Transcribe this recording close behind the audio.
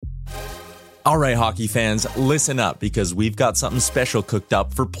All right, hockey fans, listen up because we've got something special cooked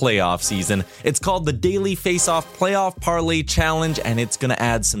up for playoff season. It's called the Daily Face-Off Playoff Parlay Challenge, and it's going to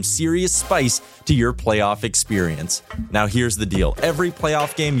add some serious spice to your playoff experience. Now, here's the deal. Every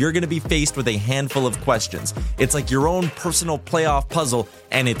playoff game, you're going to be faced with a handful of questions. It's like your own personal playoff puzzle,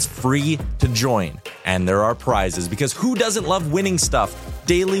 and it's free to join. And there are prizes, because who doesn't love winning stuff?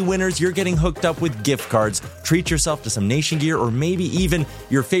 Daily winners, you're getting hooked up with gift cards. Treat yourself to some Nation gear or maybe even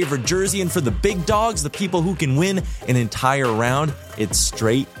your favorite jersey. And for the big dogs, the people who can win an entire round, it's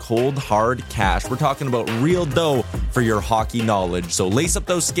straight, cold, hard cash. We're talking about real dough for your hockey knowledge. So lace up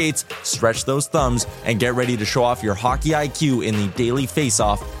those skates, stretch those thumbs, and get ready to show off your hockey IQ in the Daily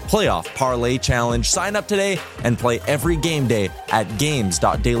Face-Off Playoff Parlay Challenge. Sign up today and play every game day at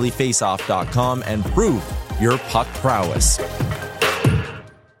games.dailyfaceoff.com and prove your puck prowess.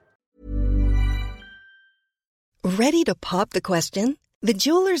 Ready to pop the question? The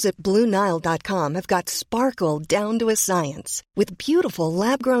jewelers at BlueNile.com have got sparkle down to a science with beautiful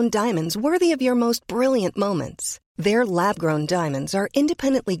lab-grown diamonds worthy of your most brilliant moments. Their lab-grown diamonds are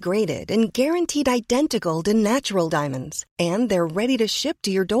independently graded and guaranteed identical to natural diamonds, and they're ready to ship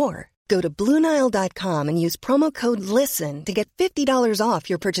to your door. Go to BlueNile.com and use promo code LISTEN to get $50 off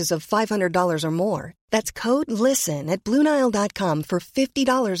your purchase of $500 or more. That's code LISTEN at BlueNile.com for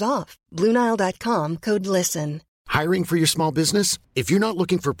 $50 off. BlueNile.com, code LISTEN. Hiring for your small business? If you're not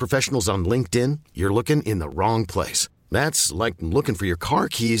looking for professionals on LinkedIn, you're looking in the wrong place. That's like looking for your car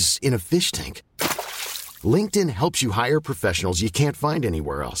keys in a fish tank. LinkedIn helps you hire professionals you can't find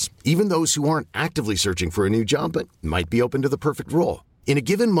anywhere else, even those who aren't actively searching for a new job but might be open to the perfect role. In a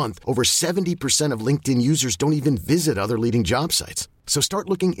given month, over 70% of LinkedIn users don't even visit other leading job sites. So start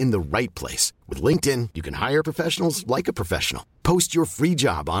looking in the right place. With LinkedIn, you can hire professionals like a professional. Post your free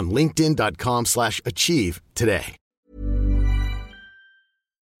job on linkedin.com/achieve today.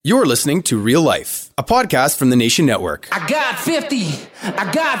 You're listening to Real Life, a podcast from the Nation Network. I got 50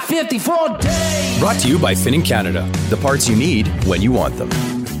 for days. Brought to you by Finning Canada, the parts you need when you want them.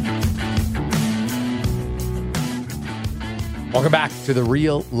 Welcome back to the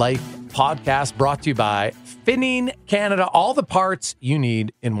Real Life podcast, brought to you by Finning Canada. All the parts you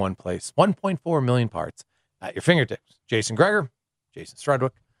need in one place. 1.4 million parts at your fingertips. Jason Gregor, Jason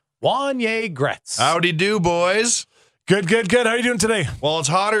Strudwick, Wanye Gretz. Howdy do, boys. Good. How are you doing today? Well, it's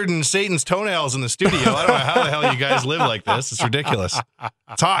hotter than Satan's toenails in the studio. I don't know how the hell you guys live like this. It's ridiculous.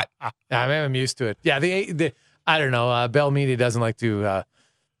 It's hot. I'm used to it. Yeah, I don't know. Bell Media doesn't like to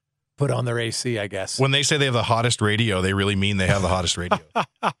put on their AC, I guess. When they say they have the hottest radio, they really mean they have the hottest radio. It's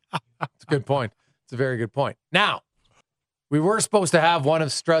a good point. It's a very good point. Now, we were supposed to have one of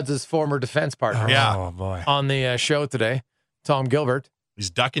Struds' former defense partners on the show today, Tom Gilbert. He's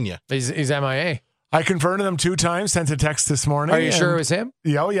ducking you. He's MIA. I confirmed him 2 times, sent a text this morning. Are you sure it was him?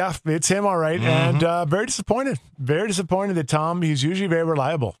 Yeah, it's him, all right. Mm-hmm. And very disappointed. Very disappointed that Tom, he's usually very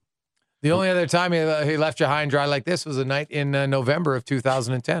reliable. The only other time he left you high and dry like this was a night in November of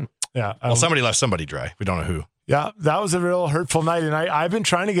 2010. Yeah. Well, somebody left somebody dry. We don't know who. Yeah, that was a real hurtful night. And I've been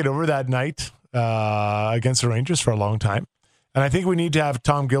trying to get over that night against the Rangers for a long time. And I think we need to have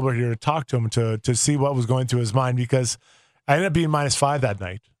Tom Gilbert here to talk to him to see what was going through his mind, because I ended up being -5 that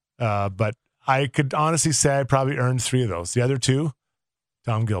night. But I could honestly say I probably earned 3 of those. The other 2,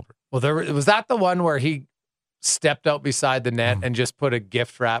 Tom Gilbert. Well, was that the one where he stepped out beside the net and just put a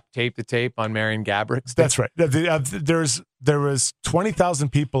gift wrap tape to tape on Marian Gaborik? That's right. There was 20,000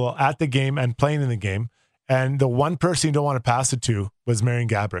 people at the game and playing in the game, and the one person you don't want to pass it to was Marian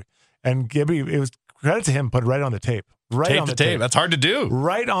Gaborik. And Gibby, it was credit to him, put it right on the tape. Right on the tape. That's hard to do.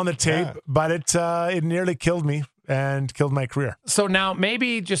 Right on the tape, but it nearly killed me and killed my career. So now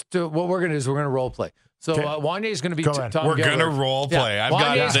maybe just what we're going to do is we're going to role play. So Wanye is going to be Tom Gilbert. We're going to role play. Yeah. I've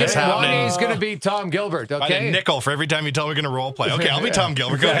got this happening. Wanye's going to be Tom Gilbert, okay? I get a nickel for every time you tell me we're going to role play. Okay, I'll be Tom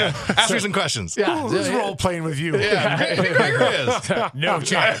Gilbert. Go ahead. Ask me some questions. Yeah. Who's role playing with you? Yeah, Gregor is. No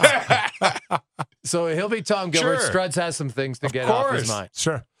chance. So he'll be Tom Gilbert. Sure. Struds has some things to get off his mind.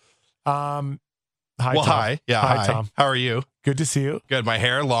 Sure. Hi, Tom. Hi. Yeah, hi. Tom. How are you? Good to see you. Good. My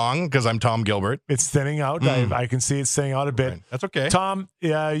hair long because I'm Tom Gilbert. It's thinning out. I can see it's thinning out a bit. Right. That's okay. Tom,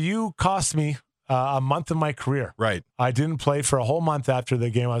 you cost me a month of my career. Right. I didn't play for a whole month after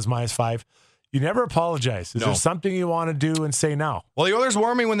the game. I was -5. You never apologize. Is there something you want to do and say now? Well, the Oilers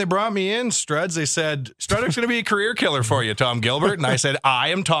warned me when they brought me in, Struds. They said, Strudwick's going to be a career killer for you, Tom Gilbert. And I said, I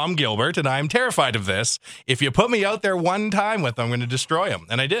am Tom Gilbert, and I am terrified of this. If you put me out there one time with them, I'm going to destroy him.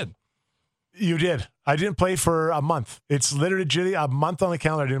 And I did. You did. I didn't play for a month. It's literally a month on the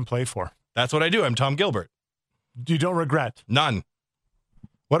calendar I didn't play for. That's what I do. I'm Tom Gilbert. You don't regret? None.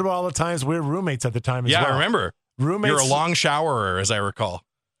 What about all the times we were roommates at the time as well? Yeah, I remember. Roommates. You're a long showerer, as I recall.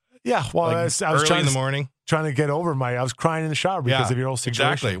 Yeah, well, Like I was early trying in the morning. trying to get over I was crying in the shower because of your whole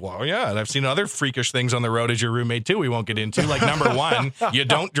situation. Exactly. Well, yeah, and I've seen other freakish things on the road as your roommate too. We won't get into. Like number one, you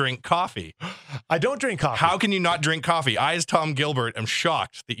don't drink coffee. I don't drink coffee. How can you not drink coffee? I, as Tom Gilbert, am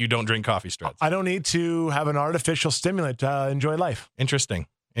shocked that you don't drink coffee, Struts. I don't need to have an artificial stimulant to enjoy life. Interesting.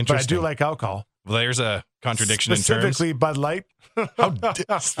 But I do like alcohol. Well, there's a contradiction in terms. Specifically Bud Light.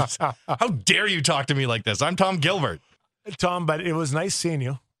 How dare you talk to me like this? I'm Tom Gilbert. Tom, but it was nice seeing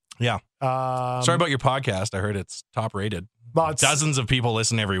you. Yeah. Sorry about your podcast. I heard it's top rated. Well, Dozens of people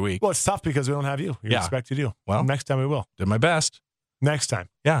listen every week. Well, it's tough because we don't have you. You expect you do. Well, next time we will. Did my best. Next time.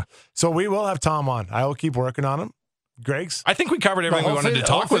 Yeah. So we will have Tom on. I will keep working on him. Greg's? I think we covered everything we wanted to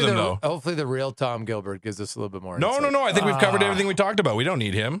talk with him, though. Hopefully the real Tom Gilbert gives us a little bit more No. insight. I think we've covered everything we talked about. We don't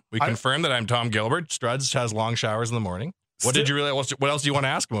need him. We confirmed that I'm Tom Gilbert. Struds has long showers in the morning. What else do you want to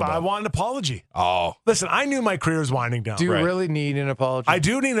ask him about? I want an apology. Oh. Listen, I knew my career was winding down. Do you really need an apology? I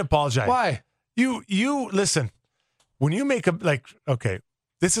do need an apology. Why? You listen, when you make okay,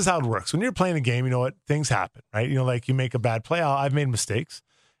 this is how it works. When you're playing a game, you know what? Things happen, right? You know, like you make a bad play. I've made mistakes,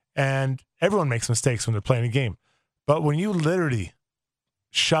 and everyone makes mistakes when they're playing a game. But when you literally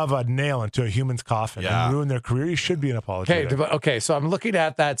shove a nail into a human's coffin and ruin their career, you should be an apology. Okay, so I'm looking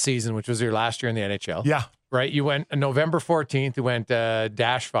at that season, which was your last year in the NHL. Yeah. Right? You went November 14th, you went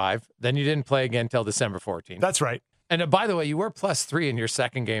 -5. Then you didn't play again until December 14th. That's right. And by the way, you were +3 in your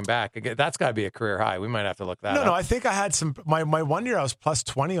second game back. That's got to be a career high. We might have to look that up. No, I think I had my 1 year I was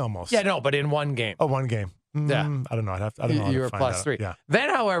 +20 almost. Yeah, no, but in one game. Oh, one game. Yeah. I don't know. I don't know. You were +3. Yeah. Then,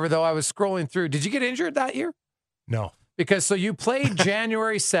 however, though, I was scrolling through. Did you get injured that year? No. Because so you played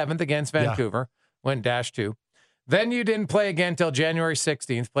January 7th against Vancouver, went -2. Then you didn't play again until January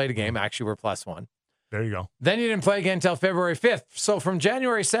 16th, played a game. Actually, we're +1. There you go. Then you didn't play again until February 5th. So from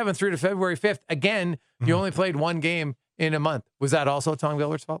January 7th through to February 5th, again, you only played one game in a month. Was that also Tom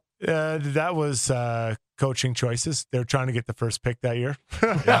Gilbert's fault? That was coaching choices. They were trying to get the first pick that year.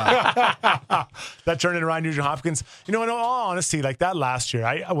 That turned it around. Nugent Hopkins. You know, in all honesty, like that last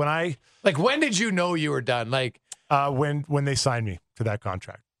year, when did you know you were done? Like when they signed me to that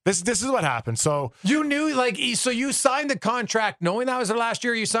contract. This is what happened. So you knew, so you signed the contract knowing that was the last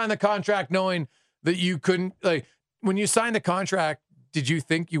year. You signed the contract knowing that you couldn't. Like when you signed the contract, did you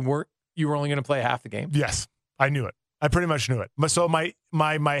think you were only going to play half the game? Yes, I knew it. I pretty much knew it. But so my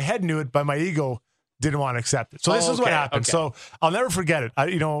head knew it, but my ego didn't want to accept it. So this is what happened. Okay. So I'll never forget it.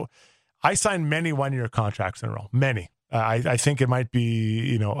 I signed many 1-year contracts in a row. Many. I think it might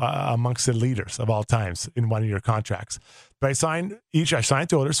be, amongst the leaders of all times in 1-year contracts. But I signed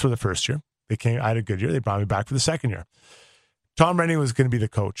the Oilers for the first year. I had a good year. They brought me back for the second year. Tom Rennie was going to be the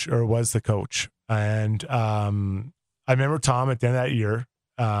coach, or was the coach. And I remember Tom at the end of that year,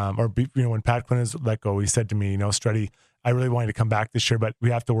 when Pat Quinn was let go, he said to me, Struddy, I really want you to come back this year, but we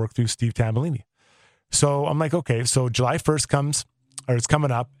have to work through Steve Tambellini. So I'm like, okay. So July 1st it's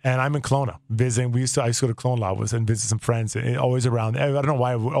coming up, and I'm in Kelowna visiting. I used to go to Kelowna a lot and visit some friends, always around. I don't know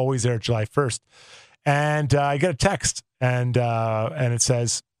why I'm always there July 1st. And I get a text, and it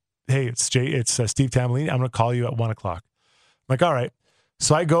says, hey, it's Steve Tambellini. I'm going to call you at 1:00. I'm like, all right.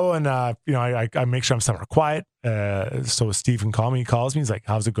 So I go and, I make sure I'm somewhere quiet. So Steve can call me. He calls me. He's like,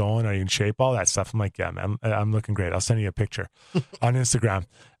 how's it going? Are you in shape? All that stuff. I'm like, yeah, man, I'm looking great. I'll send you a picture on Instagram.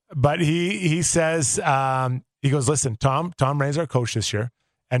 But he says, he goes, listen, Tom Rennie's our coach this year,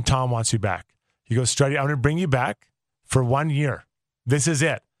 and Tom wants you back. He goes, Struddy, I'm going to bring you back for 1 year. This is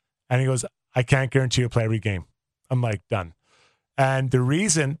it. And he goes, I can't guarantee you'll play every game. I'm like, done. And the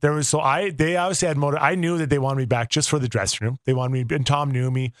reason they obviously had motive. I knew that they wanted me back just for the dressing room. They wanted me, and Tom knew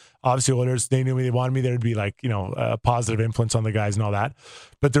me. Obviously, Oilers, they knew me. They wanted me there to be a positive influence on the guys and all that.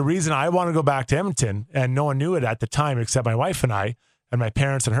 But the reason I want to go back to Edmonton, and no one knew it at the time except my wife and I, and my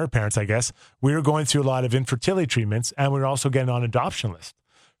parents and her parents, I guess, we were going through a lot of infertility treatments, and we were also getting on an adoption list.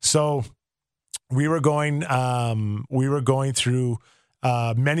 So we were going through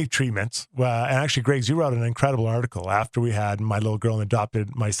many treatments. And actually, Greg, you wrote an incredible article after we had my little girl and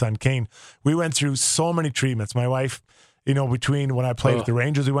adopted my son, Kane. We went through so many treatments. My wife, between when I played with the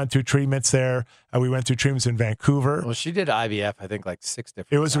Rangers, we went through treatments there. We went through treatments in Vancouver. Well, she did IVF, I think, like 6 different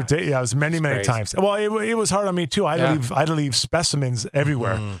times. It was ridiculous. Yeah, it was many times. Well, it was hard on me, too. I had to leave specimens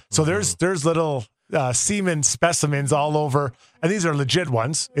everywhere. So there's little semen specimens all over. And these are legit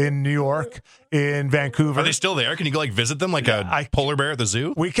ones in New York, in Vancouver. Are they still there? Can you go visit them like a polar bear at the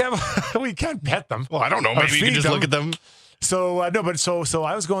zoo? We can't pet them. Well, I don't know. Maybe you can just look at them. So so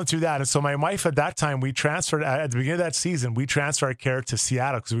I was going through that, and so my wife at that time, we transferred at the beginning of that season. We transferred our care to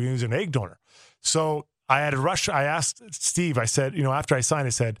Seattle because we used an egg donor. So I had to rush. I asked Steve. I said, after I signed, I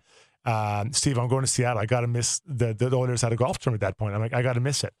said, Steve, I'm going to Seattle. I got to miss the Oilers had a golf tournament at that point. I'm like, I got to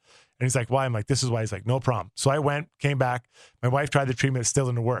miss it. And he's like, why? I'm like, this is why. He's like, no problem. So I went, came back. My wife tried the treatment. It still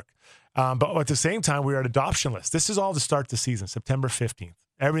didn't work. But at the same time, we were at adoption list. This is all to start the season, September 15th.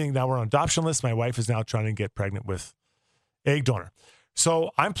 Everything, now we're on adoption list. My wife is now trying to get pregnant with egg donor.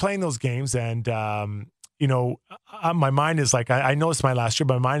 So I'm playing those games, and my mind is like, I know it's my last year,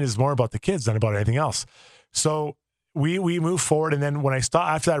 but my mind is more about the kids than about anything else. So we move forward, and then when I start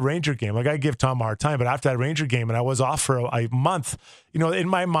after that Ranger game, like I give Tom a hard time, but after that Ranger game, and I was off for a month, in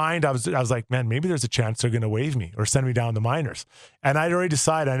my mind, I was like, man, maybe there's a chance they're going to waive me or send me down the minors. And I'd already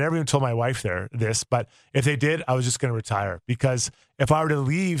decided, I never even told my wife this, but if they did, I was just going to retire, because if I were to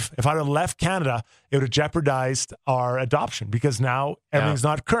leave, if I would have left Canada, it would have jeopardized our adoption, because now everything's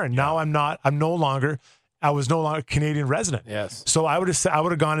not current. Now I was no longer a Canadian resident. Yes. So I would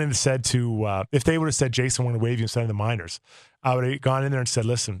have gone in and said if they would have said, Jason, we're going to waive you instead of the minors, I would have gone in there and said,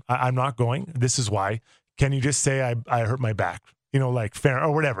 listen, I'm not going. This is why. Can you just say I hurt my back? Like fair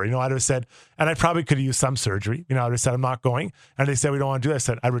or whatever. I'd have said, and I probably could have used some surgery. I'd have said, I'm not going. And they said, we don't want to do that. I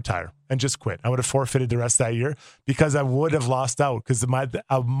said, I retire and just quit. I would have forfeited the rest of that year, because I would have lost out. Because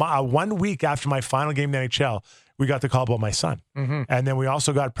 1 week after my final game in the NHL, we got the call about my son. Mm-hmm. And then we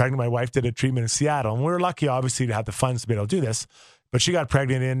also got pregnant. My wife did a treatment in Seattle. And we were lucky, obviously, to have the funds to be able to do this. But she got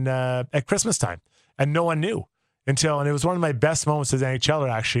pregnant at Christmas time. And no one knew and it was one of my best moments as an NHLer,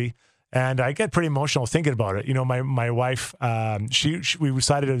 actually. And I get pretty emotional thinking about it. My wife, we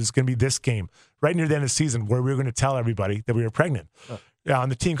decided it was going to be this game right near the end of the season where we were going to tell everybody that we were pregnant on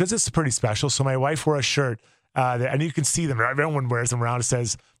the team, because it's pretty special. So my wife wore a shirt, and you can see them. Everyone wears them around. It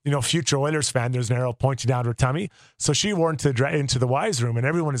says, future Oilers fan. There's an arrow pointing down to her tummy. So she wore into the wives' room, and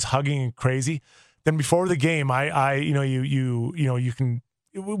everyone is hugging and crazy. Then before the game,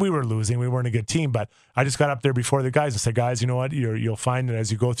 we were losing. We weren't a good team, but I just got up there before the guys and said, guys, you know what? You'll find that as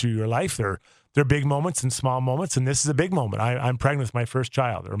you go through your life, there are big moments and small moments, and this is a big moment. I'm pregnant with my first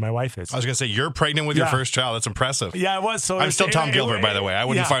child, or my wife is. I was going to say, you're pregnant with your first child. That's impressive. Yeah, it was. So I'm still Tom Gilbert, by the way. I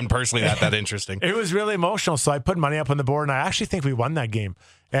wouldn't find personally that interesting. It was really emotional. So I put money up on the board, and I actually think we won that game.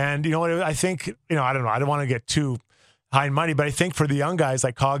 And you know what? I think, I don't know. I don't want to get too high in money, but I think for the young guys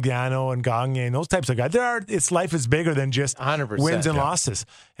like Cogliano and Gagne and those types of guys, life is bigger than just 100%, wins and losses.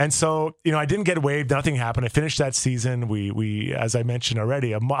 And so, I didn't get waived. Nothing happened. I finished that season. We as I mentioned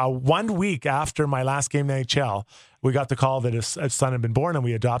already, 1 week after my last game in the NHL, we got the call that his son had been born, and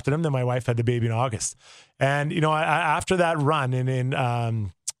we adopted him. Then my wife had the baby in August. And, after that run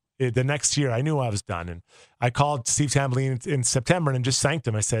the next year, I knew I was done. And I called Steve Tambellini in September and just thanked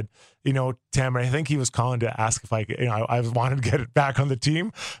him. I said, Tam, I think he was calling to ask if I could, I wanted to get it back on the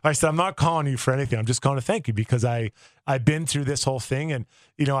team. I said, I'm not calling you for anything. I'm just calling to thank you, because I've been through this whole thing. And,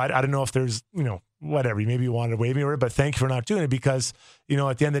 I don't know if there's, whatever, maybe you wanted to waive me or, but thank you for not doing it, because,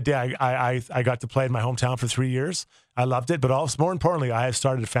 at the end of the day, I got to play in my hometown for 3 years. I loved it, but also more importantly, I have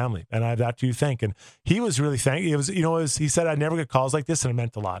started a family, and I have that to thank. And he was really he said, I never get calls like this, and it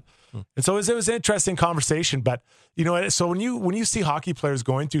meant a lot. And so it was an interesting conversation, but so when you see hockey players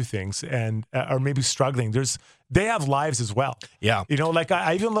going through things and, or maybe struggling, they have lives as well. Yeah. Like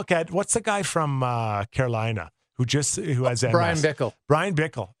I even look at, what's the guy from Carolina who has MS? Brian Bickle. Brian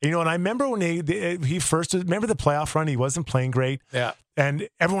Bickle. And I remember when he first, remember the playoff run, he wasn't playing great. Yeah. And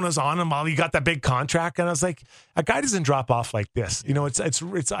everyone was on him while he got that big contract. And I was like, a guy doesn't drop off like this.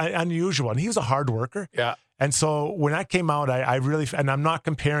 It's unusual. And he was a hard worker. Yeah. And so when that came out, I really, and I'm not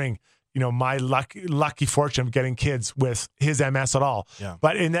comparing, my lucky fortune of getting kids with his MS at all. Yeah.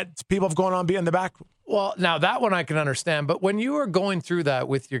 But in that, people have gone on being in the back. Well, now that one I can understand. But when you were going through that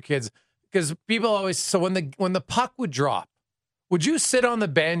with your kids, because people always, so when the puck would drop, would you sit on the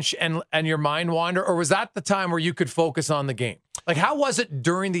bench and your mind wander, or was that the time where you could focus on the game? Like, how was it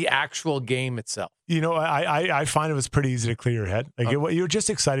during the actual game itself? I find it was pretty easy to clear your head. Like, you're just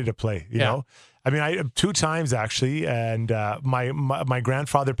excited to play, you know? I mean, I 2 times actually, and my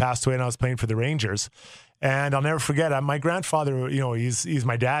grandfather passed away, and I was playing for the Rangers. And I'll never forget, my grandfather, he's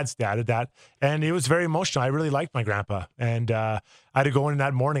my dad's dad at that. And it was very emotional. I really liked my grandpa. And I had to go in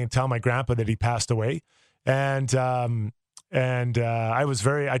that morning and tell my grandpa that he passed away. And I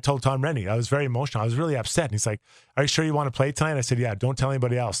told Tom Rennie, I was very emotional. I was really upset. And he's like, are you sure you want to play tonight? I said, yeah, don't tell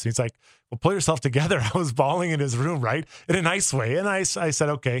anybody else. And he's like, well, pull yourself together. I was bawling in his room, right? In a nice way. And I said,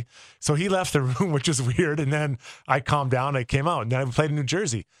 okay. So he left the room, which is weird. And then I calmed down. I came out, and then I played in New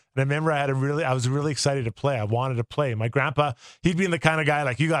Jersey. And I remember I was really excited to play. I wanted to play. My grandpa, he'd be the kind of guy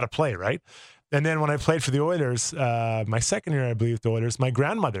like, you got to play, right? And then when I played for the Oilers, my second year, I believe, with the Oilers, my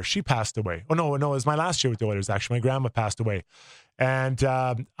grandmother, she passed away. Oh, no, it was my last year with the Oilers, actually. My grandma passed away. And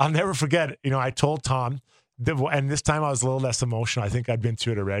I'll never forget, I told Tom and this time I was a little less emotional. I think I'd been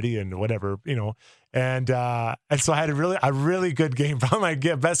through it already and whatever, and so I had a really good game, probably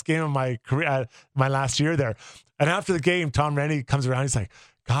my best game of my career, my last year there. And after the game, Tom Rennie comes around. He's like,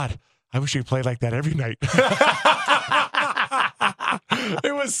 God, I wish you played like that every night.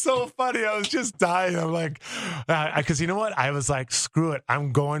 It was so funny. I was just dying. I'm like, because you know what? I was like, screw it.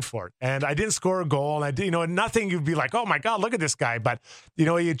 I'm going for it. And I didn't score a goal. And I did, nothing. You'd be like, oh my God, look at this guy. But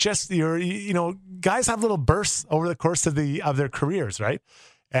guys have little bursts over the course of their careers, right?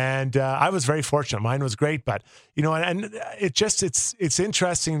 And I was very fortunate. Mine was great, but and it's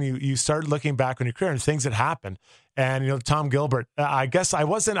interesting. You start looking back on your career and things that happened. And Tom Gilbert, I guess I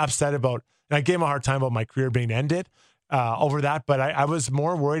wasn't upset about, and I gave him a hard time about my career being ended over that, but I was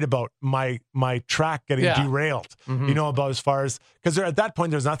more worried about my track getting derailed. About as far as, because at that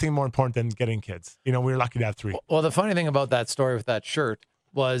point there's nothing more important than getting kids. We were lucky to have 3. Well, the funny thing about that story with that shirt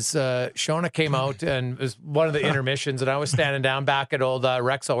was Shona came out and it was one of the intermissions, and I was standing down back at old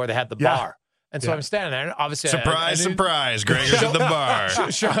Rexall where they had the bar. And so I'm standing there, and obviously... Surprise, Gregor's at the bar.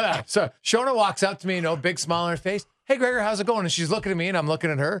 So Shona walks up to me, big smile on her face. Hey, Gregor, how's it going? And she's looking at me, and I'm looking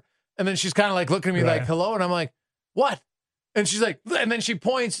at her. And then she's kind of like looking at me like, hello? And I'm like, what? And she's like... And then she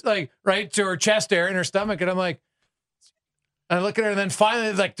points right to her chest area and her stomach, and I'm like... And I look at her, and then finally,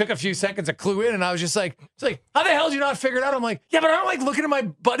 it took a few seconds to clue in, and I was just like, how the hell did you not figure it out? I'm like, yeah, but I don't like looking at my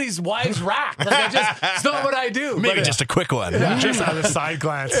buddy's wife's rack. It's not what I do. Maybe just a quick one. Yeah. Just on a side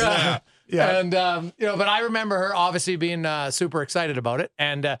glance. Yeah. And, but I remember her obviously being super excited about it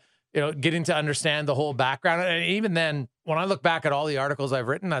and, getting to understand the whole background. And even then, when I look back at all the articles I've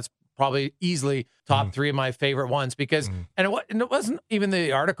written, that's probably easily top 3 of my favorite ones because, and it wasn't even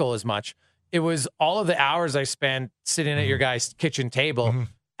the article as much. It was all of the hours I spent sitting at your guys' kitchen table,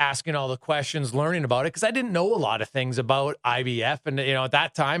 asking all the questions, learning about it, because I didn't know a lot of things about IVF. And, at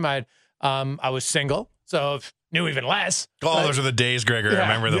that time, I was single, so knew even less. Oh, those are the days, Gregor. I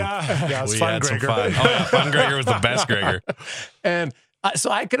remember them. Yeah, it was fun, had Gregor. some fun. Oh, yeah, fun Gregor was the best Gregor. And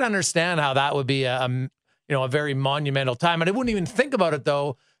so I could understand how that would be a very monumental time. And I wouldn't even think about it,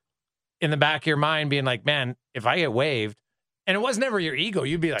 though, in the back of your mind being like, man, if I get waived, and it was never your ego.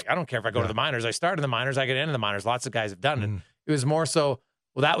 You'd be like, I don't care if I go to the minors. I started in the minors. I get into the minors. Lots of guys have done it. It was more so,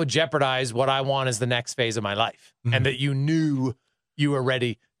 well, that would jeopardize what I want as the next phase of my life. And that you knew you were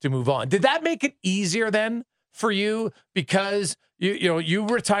ready to move on. Did that make it easier then for you? Because you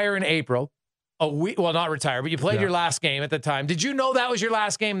retire in April, a week, well, not retire, but you played your last game at the time. Did you know that was your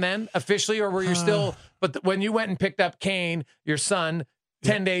last game then officially, or were you still, but when you went and picked up Kane, your son,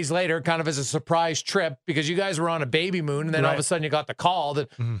 10 days later, kind of as a surprise trip, because you guys were on a baby moon, and then all of a sudden you got the call that,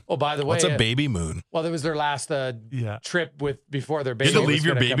 oh, by the way. What's a baby moon? Well, it was their last trip before their baby. You had to leave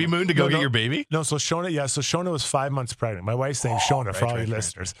your baby moon to go get your baby? No, so Shona was 5 months pregnant. My wife's name's Shona, for all your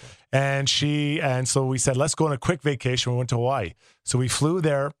listeners. And so we said, let's go on a quick vacation. We went to Hawaii. So we flew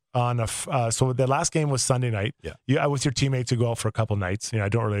there on so the last game was Sunday night. Yeah. With your teammates to go out for a couple nights.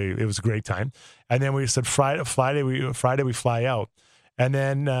 It was a great time. And then we said Friday we fly out. And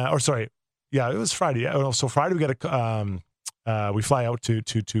then, it was Friday. So Friday we we fly out to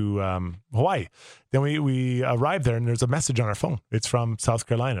Hawaii. Then we arrived there, and there's a message on our phone. It's from South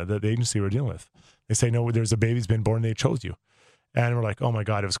Carolina, the agency we're dealing with. They say, no, there's a baby's been born. They chose you. And we're like, oh my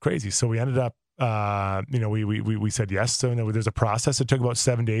God, it was crazy. So we ended up, we said yes. So there's a process. It took about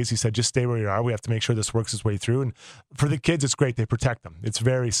 7 days. He said, just stay where you are. We have to make sure this works its way through. And for the kids, it's great. They protect them. It's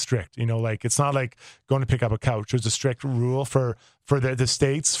very strict. It's not like going to pick up a couch. There's a strict rule for the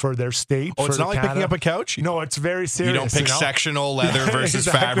states, for their state. Oh, it's not like Canada. Picking up a couch? No, it's very serious. You don't pick sectional leather versus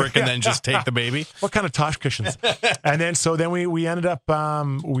fabric and then just take the baby? What kind of Tosh cushions? And then, we ended up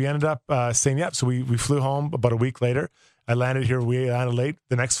saying, yep. So we flew home about a week later. I landed here. We landed late.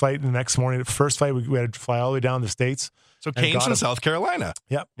 The next flight, the next morning, the first flight, we had to fly all the way down the States. So Kane's from South Carolina.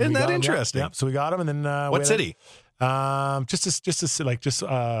 Yep. Isn't that interesting? Yep. So we got him, and then what city? Just down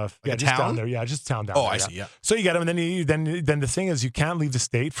there. Yeah, just a town down there. Oh, I see. Yeah. So you get him, and then the thing is, you can't leave the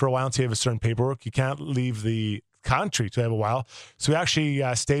state for a while until you have a certain paperwork. You can't leave the country to have a while. So we actually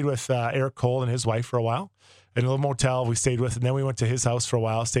stayed with Eric Cole and his wife for a while. In a little motel we stayed with, and then we went to his house for a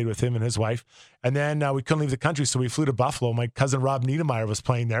while, stayed with him and his wife. And then we couldn't leave the country, so we flew to Buffalo. My cousin Rob Niedermeyer was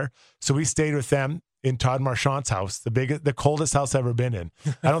playing there. So we stayed with them in Todd Marchand's house, the coldest house I've ever been in.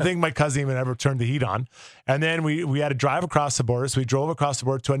 I don't think my cousin even ever turned the heat on. And then we had to drive across the border. So we drove across the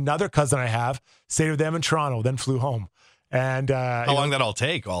border to another cousin I have, stayed with them in Toronto, then flew home. And how long that all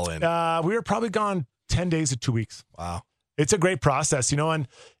take all in? We were probably gone 10 days to 2 weeks. Wow. It's a great process, and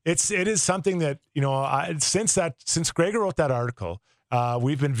it is something that, since Gregor wrote that article,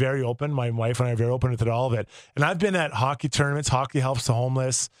 we've been very open. My wife and I are very open with all of it. And I've been at hockey tournaments. Hockey helps the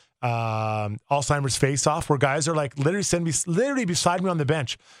homeless. Alzheimer's Face Off, where guys are like literally beside me on the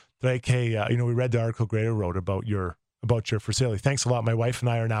bench. They're like, hey, we read the article Grado wrote about your facility. Thanks a lot. My wife and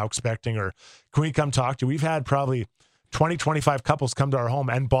I are now expecting, or can we come talk to you? We've had probably 20, 25 couples come to our home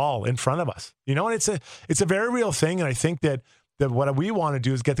and ball in front of us. And it's a very real thing. And I think that what we want to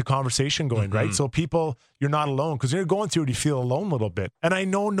do is get the conversation going, right? So people, you're not alone, because you're going through it, you feel alone a little bit. And I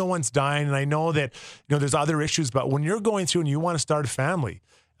know no one's dying, and I know that there's other issues, but when you're going through and you want to start a family,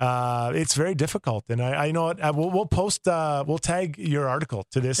 it's very difficult. And I know it. We'll post, we'll tag your article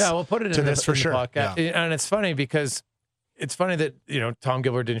to this. Yeah, we'll put it to in this the, for in sure. The podcast. Yeah. And it's funny because it's funny that Tom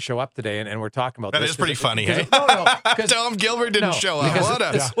Gilbert didn't show up today, and we're talking about that. That is pretty funny. Hey? No, Tom Gilbert didn't show up.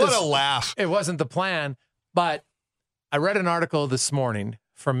 What a laugh! It wasn't the plan, but I read an article this morning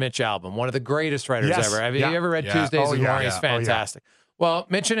from Mitch Albom, one of the greatest writers ever. Have you ever read Tuesdays with Morning? He's fantastic. Well,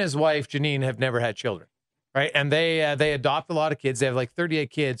 Mitch and his wife Janine have never had children, right? And they adopt a lot of kids. They have like 38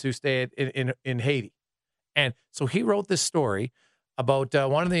 kids who stay in Haiti, and so he wrote this story about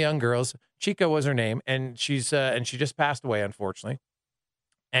one of the young girls. Chica was her name, and she just passed away, unfortunately.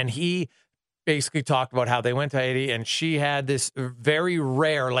 And he basically talked about how they went to Haiti, and she had this very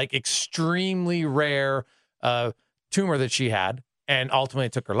rare, like extremely rare tumor that she had, and ultimately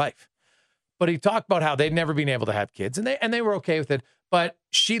took her life. But he talked about how they'd never been able to have kids, and they were okay with it. But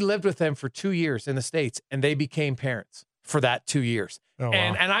she lived with them for 2 years in the States, and they became parents for that 2 years. Oh, wow.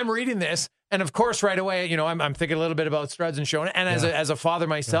 And I'm reading this. And of course, right away, I'm thinking a little bit about Struds and Shona. And as a father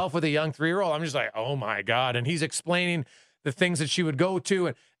myself with a young 3-year-old, I'm just like, oh my God. And he's explaining the things that she would go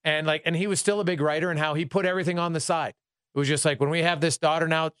to, and he was still a big writer, and how he put everything on the side. It was just like, when we have this daughter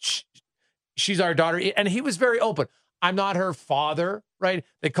now, she's our daughter, and he was very open. I'm not her father, right?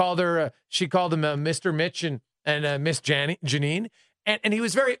 They called her, she called him Mr. Mitch and Miss Janine, and he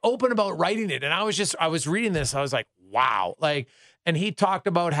was very open about writing it. And I was reading this, I was like, wow, like. And he talked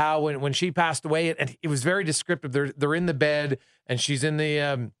about how when she passed away, and it was very descriptive. They're in the bed, and she's in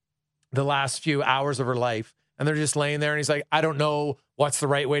the last few hours of her life, and they're just laying there. And he's like, I don't know what's the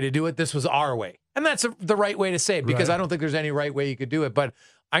right way to do it. This was our way, and that's the right way to say it, because I don't think there's any right way you could do it. But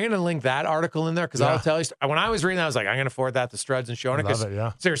I'm going to link that article in there, because I'll tell you. When I was reading that, I was like, I'm going to forward that to Struds and Shona, because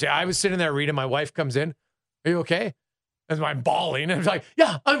seriously, I was sitting there reading. My wife comes in. Are you okay? And I'm bawling. And I'm like,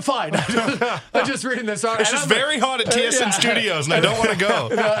 yeah, I'm fine. I'm just reading this article. It's just very hot at TSN Studios, and I don't want to go.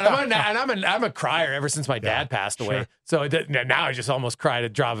 I'm a crier ever since my dad passed away. Sure. So now I just almost cry at a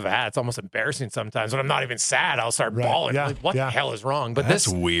drop of a hat. It's almost embarrassing sometimes. When I'm not even sad, I'll start bawling. Yeah. Like, what the hell is wrong? But that's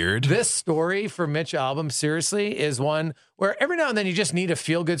weird. This story for Mitch Albom, seriously, is one where every now and then you just need a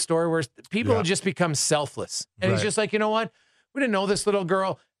feel-good story where people just become selfless. And he's just like, you know what? We didn't know this little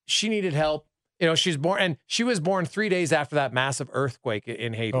girl. She needed help. She was born 3 days after that massive earthquake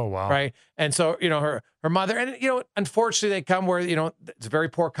in Haiti. Oh, wow. Right. And so, her mother, and, unfortunately they come where, it's a very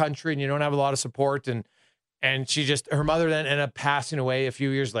poor country and you don't have a lot of support. And her mother then ended up passing away a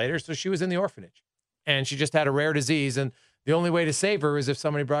few years later. So she was in the orphanage, and she just had a rare disease. And the only way to save her is if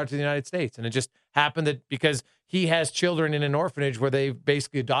somebody brought her to the United States. And it just happened that because he has children in an orphanage where they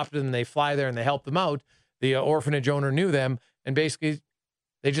basically adopted them, and they fly there and they help them out. The orphanage owner knew them, and basically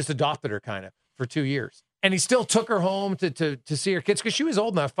they just adopted her kind of for 2 years. And he still took her home to see her kids, because she was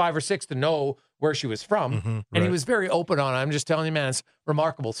old enough, 5 or 6, to know where she was from. And he was very open on it. I'm just telling you, man, it's a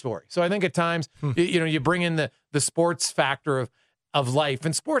remarkable story. So I think at times, you bring in the sports factor of life,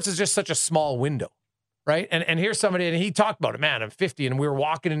 and sports is just such a small window, right? And here's somebody, and he talked about it, man, I'm 50, and we were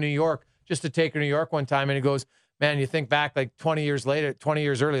walking in New York just to take her to New York one time, and he goes, man, you think back like 20 years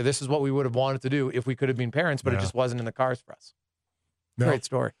earlier, this is what we would have wanted to do if we could have been parents, but it just wasn't in the cards for us. No. Great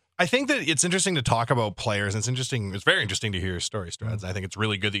story. I think that it's interesting to talk about players. It's very interesting to hear your story, Struds. I think it's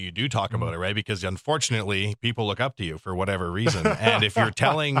really good that you do talk about it, right? Because unfortunately, people look up to you for whatever reason. And if you're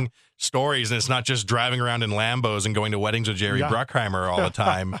telling stories and it's not just driving around in Lambos and going to weddings with Jerry Bruckheimer all the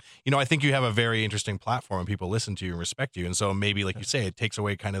time, I think you have a very interesting platform and people listen to you and respect you. And so maybe, like you say, it takes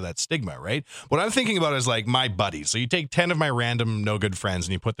away kind of that stigma, right? What I'm thinking about is like my buddies. So you take 10 of my random no good friends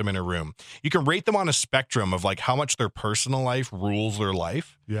and you put them in a room. You can rate them on a spectrum of like how much their personal life rules their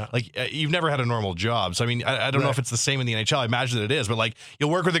life. Yeah. Like you've never had a normal job. So, I mean, I don't know if it's the same in the NHL. I imagine that it is. But like you'll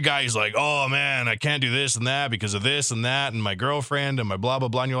work with a guy who's like, oh, man, I can't do this and that because of this and that and my girlfriend and my blah, blah,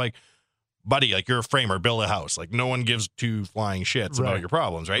 blah. And you're like, buddy, like you're a framer, build a house. Like no one gives two flying shits about your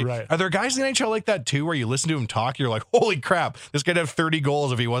problems, right? Are there guys in the NHL like that too, where you listen to him talk, you're like, holy crap, this guy'd have 30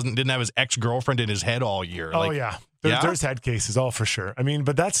 goals if he didn't have his ex-girlfriend in his head all year. Oh, like, there's head cases, all for sure. I mean,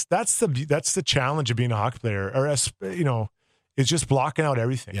 but that's the challenge of being a hockey player, or it's just blocking out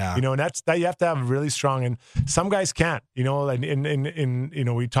everything. Yeah. And that you have to have really strong, and some guys can't,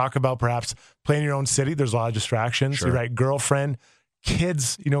 and we talk about perhaps playing in your own city. There's a lot of distractions. Sure. You're right. Girlfriend,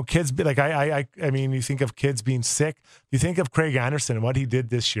 kids, kids like I mean, you think of kids being sick. You think of Craig Anderson and what he did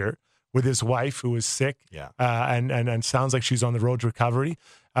this year with his wife who was sick, and sounds like she's on the road to recovery.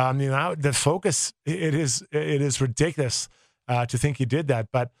 The focus, it is ridiculous to think he did that,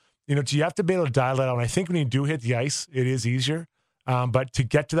 but you have to be able to dial that out. And I think when you do hit the ice, it is easier. But to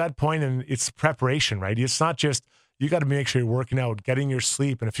get to that point, and it's preparation, right? It's not just, you got to make sure you're working out, getting your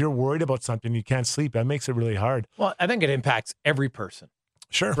sleep. And if you're worried about something, you can't sleep, that makes it really hard. Well, I think it impacts every person.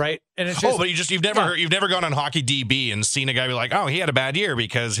 Sure. Right. And it's just, but you've never gone on Hockey DB and seen a guy be like, oh, he had a bad year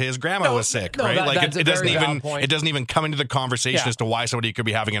because his grandma was sick, right? It doesn't even come into the conversation as to why somebody could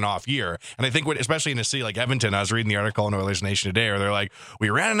be having an off year. And I think especially in a city like Edmonton, I was reading the article in Oilers Nation today where they're like, we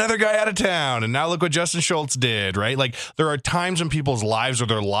ran another guy out of town and now look what Justin Schultz did, right? Like there are times in people's lives, or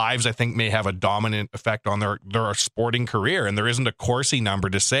their lives, I think, may have a dominant effect on their sporting career. And there isn't a Corsi number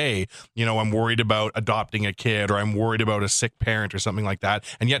to say, I'm worried about adopting a kid, or I'm worried about a sick parent or something like that.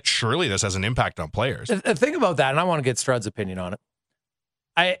 And yet surely this has an impact on players. Think about that, and I want to get Strud's opinion on it.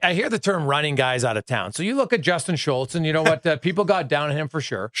 I hear the term running guys out of town. So you look at Justin Schultz, and you know what? People got down on him for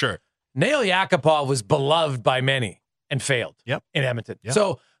sure. Sure. Nail Yakupov was beloved by many and failed in Edmonton. Yep.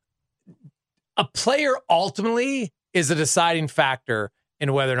 So a player ultimately is a deciding factor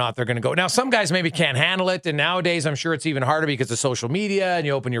in whether or not they're going to go. Now, some guys maybe can't handle it, and nowadays I'm sure it's even harder because of social media, and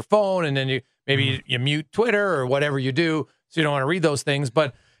you open your phone, and then you mute Twitter or whatever you do, so you don't want to read those things.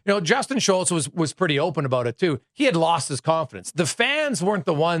 But Justin Schultz was pretty open about it too. He had lost his confidence. The fans weren't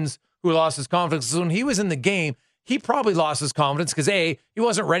the ones who lost his confidence. When he was in the game, he probably lost his confidence because he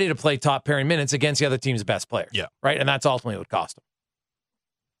wasn't ready to play top pairing minutes against the other team's best player. Yeah. Right. And that's ultimately what cost him.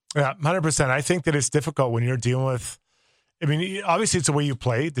 Yeah, 100%. I think that it's difficult when you're dealing with, obviously it's the way you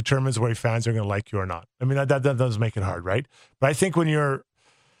play determines whether fans are going to like you or not. That does make it hard, right? But I think when you're,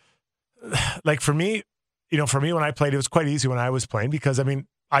 like for me, when I played, it was quite easy when I was playing because,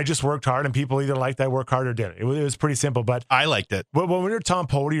 I just worked hard, and people either liked I work hard or didn't. It was pretty simple, but I liked it. But when you're Tom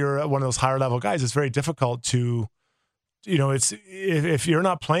Pody or one of those higher level guys, it's very difficult to, it's if you're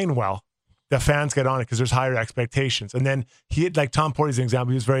not playing well, the fans get on it because there's higher expectations. And then like Tom Pody's an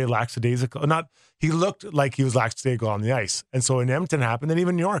example, he was very lackadaisical. He looked like he was lackadaisical on the ice. And so in Edmonton happened, and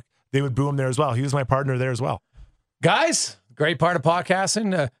even New York, they would boo him there as well. He was my partner there as well. Guys, great part of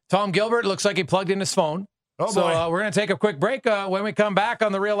podcasting. Tom Gilbert looks like he plugged in his phone. So we're going to take a quick break. When we come back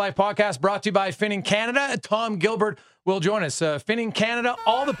on the Real Life Podcast, brought to you by Finning Canada, Tom Gilbert will join us. Finning Canada,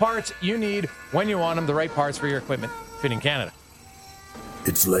 all the parts you need when you want them, the right parts for your equipment. Finning Canada.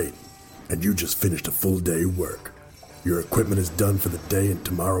 It's late, and you just finished a full day of work. Your equipment is done for the day, and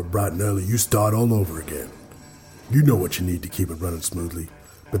tomorrow bright and early you start all over again. You know what you need to keep it running smoothly,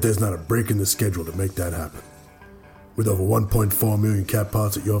 but there's not a break in the schedule to make that happen. With over 1.4 million cat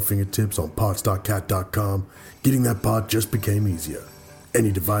parts at your fingertips on parts.cat.com, getting that part just became easier.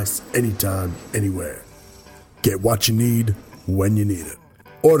 Any device, anytime, anywhere. Get what you need, when you need it.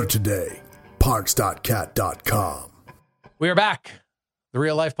 Order today. Parts.cat.com. We are back. The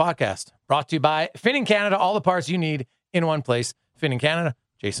Real Life Podcast, brought to you by Finning Canada. All the parts you need in one place. Finning Canada,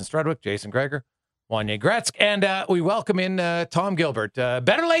 Jason Strudwick, Jason Gregor, Wanye Gretzky, and we welcome in Tom Gilbert.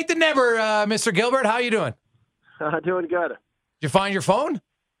 Better late than never, Mr. Gilbert. How you doing? Doing good. Did you find your phone?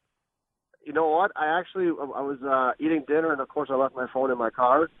 You know what? I was eating dinner, and of course I left my phone in my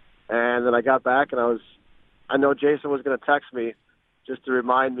car. And then I got back, and I know Jason was going to text me just to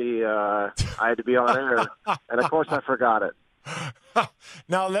remind me I had to be on air. And of course I forgot it.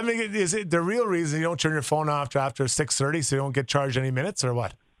 Now, is it the real reason you don't turn your phone off after 6:30 so you don't get charged any minutes, or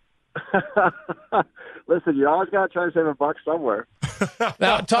what? Listen, you always got to try to save $1 somewhere.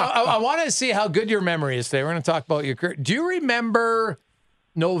 Now, Tom, I want to see how good your memory is today. We're going to talk about your career. Do you remember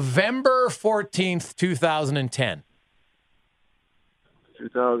November 14th, 2010?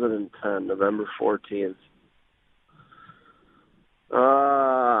 2010, November 14th.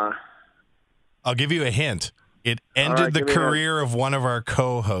 I'll give you a hint. It ended the career of one of our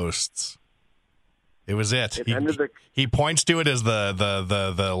co-hosts. It was it. He points to it as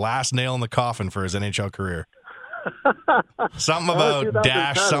the last nail in the coffin for his NHL career. Something about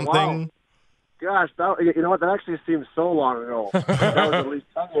dash something. Wow. Gosh, you know what? That actually seems so long ago. That was at least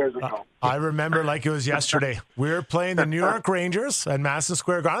 10 years ago. I remember like it was yesterday. We were playing the New York Rangers at Madison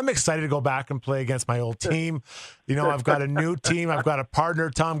Square Garden. I'm excited to go back and play against my old team. I've got a new team. I've got a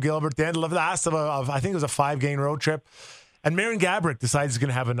partner, Tom Gilbert. The last of I think it was a 5-game road trip. And Marian Gaborik decides he's going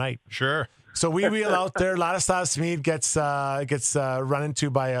to have a night. Sure. So we wheel out there. Ladislav Smid gets run into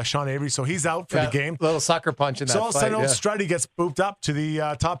by Sean Avery, so he's out for the game. Little sucker punch in that So all of a sudden, fight, old Struddy gets booped up to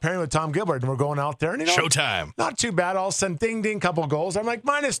the top pairing with Tom Gilbert, and we're going out there. And, Showtime. Not too bad. All of a sudden, ding, ding, couple goals. I'm like,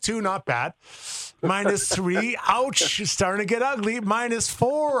 -2, not bad. -3, ouch, starting to get ugly.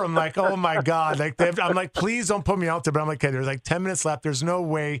 -4. I'm like, oh my God. I'm like, please don't put me out there. But I'm like, okay, there's like 10 minutes left. There's no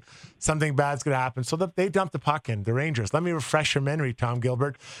way something bad's going to happen. So they dumped the puck in, the Rangers. Let me refresh your memory, Tom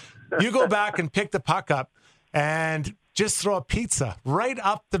Gilbert. You go back and pick the puck up and just throw a pizza right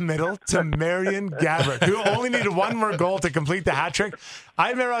up the middle to Marian Gaborik, who only needed one more goal to complete the hat trick.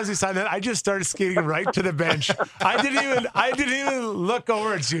 I remember as he signed that, I just started skating right to the bench. I didn't even look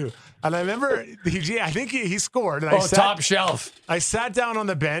over at you. And I remember, I think he scored. And top shelf. I sat down on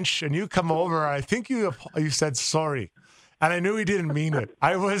the bench, and you come over. I think you said sorry. And I knew he didn't mean it.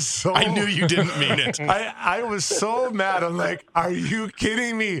 I knew you didn't mean it. I was so mad. I'm like, are you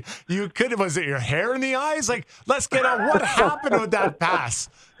kidding me? Was it your hair in the eyes? Like, let's get out. What happened with that pass?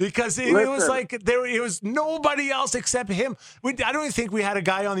 Because it was like it was nobody else except him. I don't even think we had a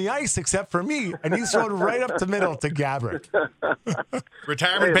guy on the ice except for me. And you threw it right up the middle to Gaborik.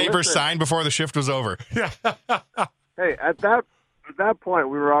 Retirement papers signed before the shift was over. Yeah. Hey, at that point,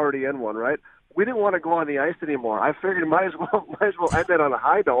 we were already in one, right? We didn't want to go on the ice anymore. I figured might as well end it on a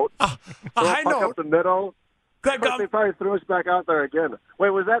high note. A high note up the middle. They probably threw us back out there again.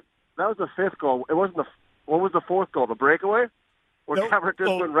 Wait, that was the fifth goal? It wasn't what was the fourth goal? The breakaway? Where Gaborik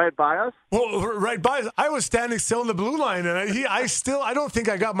just went right by us? Well, right by us. I was standing still in the blue line, and I don't think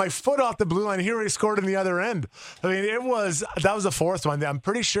I got my foot off the blue line. He already scored on the other end. I mean, that was the fourth one. I'm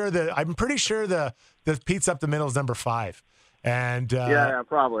pretty sure the pizza up the middle is number 5. And yeah,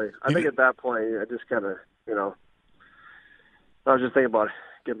 probably. I think at that point, I just kind of, I was just thinking about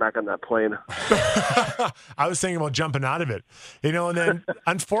getting back on that plane. I was thinking about jumping out of it, and then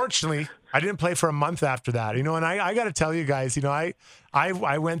unfortunately, I didn't play for a month after that, and I got to tell you guys, I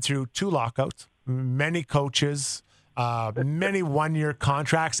went through 2 lockouts, many coaches, many 1-year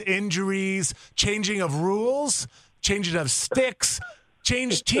contracts, injuries, changing of rules, changing of sticks,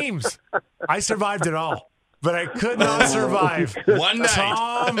 changed teams. I survived it all. But I could not survive one night.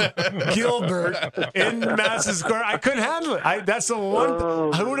 Tom Gilbert in Madison Square. I couldn't handle it. That's the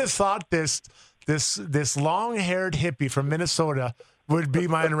one. Who would have thought this long-haired hippie from Minnesota would be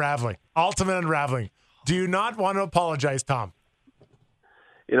my unraveling, ultimate unraveling? Do you not want to apologize, Tom?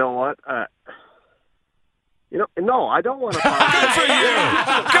 You know what? No, I don't want to apologize.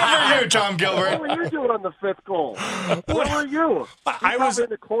 Good for you, Tom Gilbert. What were you doing on the 5th goal? Where were you? I was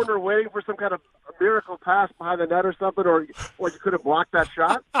in the corner waiting for some kind of miracle pass behind the net or something, or you could have blocked that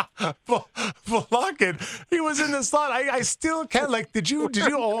shot. Block it. He was in the slot. I still can't. Like, did you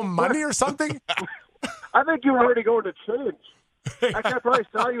owe him money or something? I think you were already going to change. Actually, I probably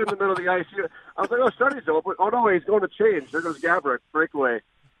saw you in the middle of the ice. I was like, oh, Sonny's open. Oh, no, he's going to change. There goes Gaborik. Breakaway.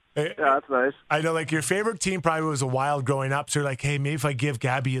 Yeah, that's nice. I know, like, your favorite team probably was a Wild growing up. So you're like, hey, maybe if I give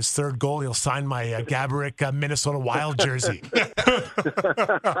Gabby his 3rd goal, he'll sign my Gaborik Minnesota Wild jersey.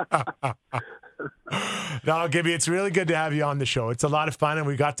 No, Gibby, it's really good to have you on the show. It's a lot of fun, and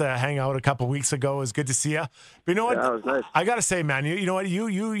we got to hang out a couple weeks ago. It was good to see you. But you know what? Yeah, that was nice. I got to say, man, you know what?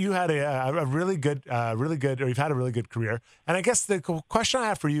 You had a really good, or you've had a really good career. And I guess the question I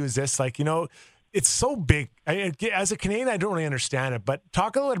have for you is this: like, it's so big. As a Canadian, I don't really understand it. But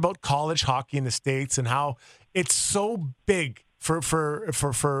talk a little bit about college hockey in the States and how it's so big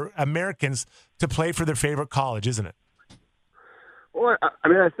for Americans to play for their favorite college, isn't it? Well, I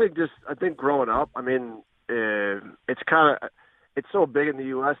mean, I think growing up, I mean, it's so big in the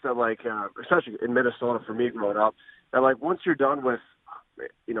U.S. that, like, especially in Minnesota for me growing up, that, like, once you're done with,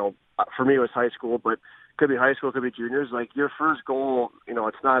 for me it was high school, but could be high school, could be juniors. Like, your first goal,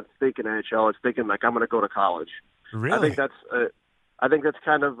 it's not thinking NHL, it's thinking, like, I'm going to go to college. Really? I think that's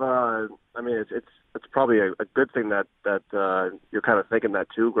kind of. I mean, it's probably a good thing that you're kind of thinking that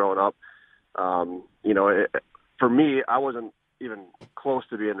too, growing up. For me, I wasn't even close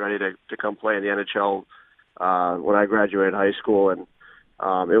to being ready to come play in the NHL when I graduated high school, and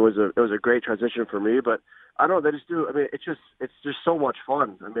it was a great transition for me. But I don't know, they just do. I mean, it's just so much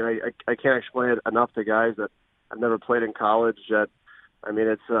fun. I mean, I can't explain it enough to guys that I've never played in college. That I mean,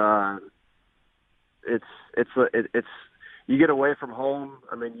 it's you get away from home.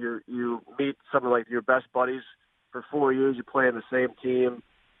 I mean, you meet some of, like, your best buddies for 4 years. You play in the same team.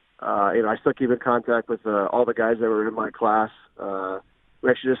 I still keep in contact with all the guys that were in my class. We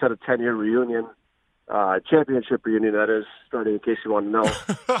actually just had a 10-year reunion, championship reunion, that is, starting in case you want to know.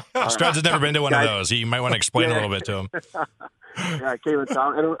 Struds has never been to one of those. You might want to explain a little bit to him. Yeah, I came in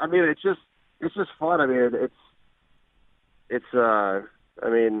town, and I mean, it's just fun. I mean,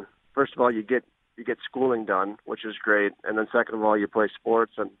 first of all, you get schooling done, which is great, and then second of all, you play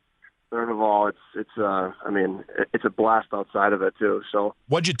sports, and third of all, it's a blast outside of it too. So,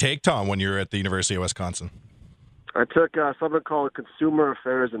 what'd you take, Tom, when you were at the University of Wisconsin? I took something called Consumer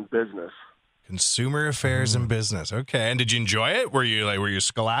Affairs and Business. Consumer Affairs and Business. Okay, and did you enjoy it? Were you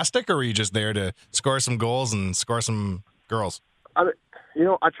scholastic, or were you just there to score some goals and score some girls? I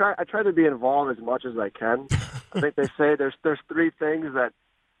mean, I try to be involved as much as I can. I think they say there's three things that.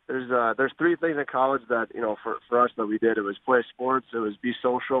 There's three things in college that, for us that we did. It was play sports, it was be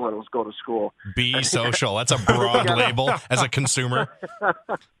social, and it was go to school. Be social. That's a broad label as a consumer.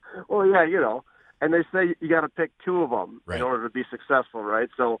 Well, yeah, and they say you got to pick two of them in order to be successful, right?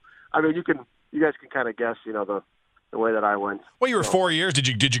 So, I mean, you guys can kind of guess, the way that I went. Well, you were 4 years.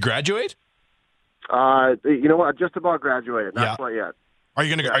 Did you graduate? You know what? I just about graduated. Not quite yet. Are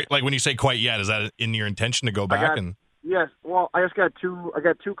you going to like when you say quite yet? Is that in your intention to go back and? Yes. Well, I got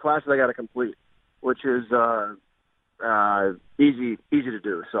two classes I got to complete, which is easy to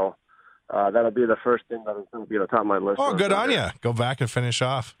do. So that'll be the first thing that'll be at the top of my list. Oh, good on you. Go back and finish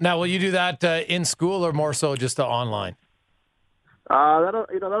off. Now, will you do that in school or more so just online?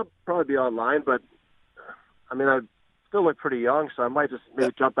 That'll probably be online, but I mean, I still look pretty young, so I might just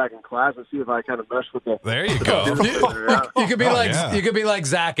maybe jump back in class and see if I kind of mesh with the. There you go. You could be like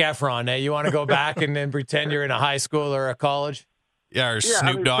Zac Efron. Eh? You want to go back and then pretend you're in a high school or a college? Yeah, or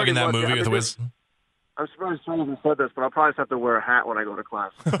Snoop Dogg in that movie with Wiz. I'm surprised someone hasn't said this, but I'll probably have to wear a hat when I go to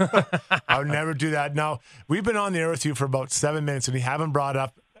class. I would never do that. Now, we've been on the air with you for about 7 minutes, and we haven't brought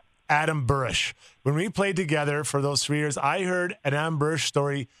up Adam Burish. When we played together for those 3 years, I heard an Adam Burish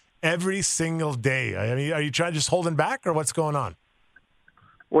story every single day. I mean, are you trying just holding back, or what's going on?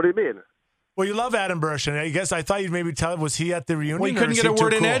 What do you mean? Well, you love Adam Burish, and I guess I thought you'd maybe tell. Was he at the reunion? Well, you couldn't get a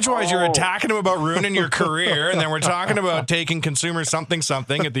word in edgewise. You were attacking him about ruining your career, and then we're talking about taking consumer something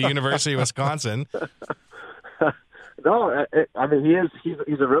at the University of Wisconsin. No, I mean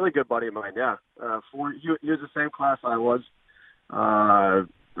he's a really good buddy of mine. Yeah, he was the same class I was. I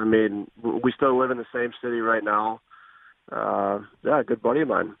mean, we still live in the same city right now. Yeah, good buddy of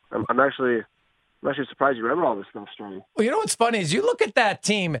mine. I'm actually surprised you remember all this stuff, Sterling. Well, you know what's funny is you look at that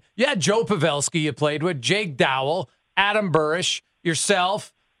team. You had Joe Pavelski you played with, Jake Dowell, Adam Burish,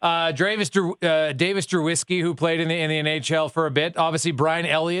 yourself, Davis Drewski, who played in the NHL for a bit. Obviously, Brian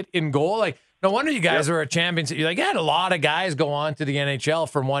Elliott in goal. Like, no wonder you guys were a champions. You had a lot of guys go on to the NHL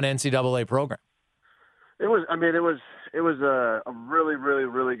from one NCAA program. It was a really, really,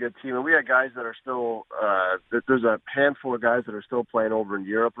 really good team. And we had guys that are still there's a handful of guys that are still playing over in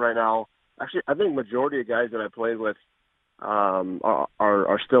Europe right now. Actually, I think majority of guys that I played with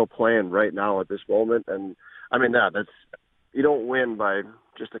are still playing right now at this moment. And I mean, that's you don't win by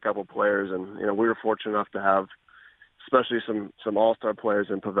just a couple players. And we were fortunate enough to have, especially some all-star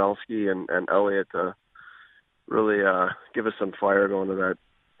players in Pavelski and Elliott to really give us some fire going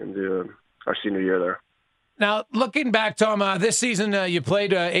into our senior year there. Now, looking back, Tom, this season you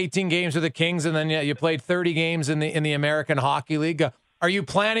played 18 games with the Kings, and then you played 30 games in the American Hockey League. Are you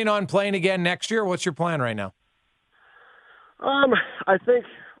planning on playing again next year? What's your plan right now? I think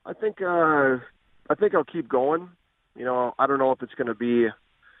I'll keep going. I don't know if it's going to be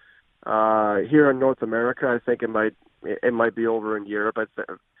here in North America. I think it might be over in Europe. I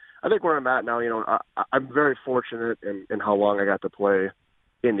think where I'm at now, I'm very fortunate in how long I got to play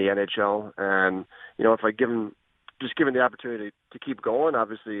in the NHL, and if I given the opportunity to keep going,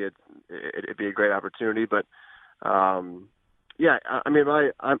 obviously it'd be a great opportunity. But yeah, I mean,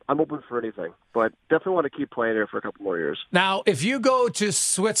 I'm open for anything, but definitely want to keep playing here for a couple more years. Now, if you go to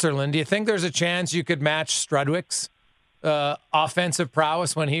Switzerland, do you think there's a chance you could match Strudwick's offensive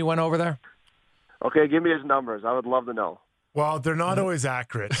prowess when he went over there? Okay, give me his numbers. I would love to know. Well, they're not always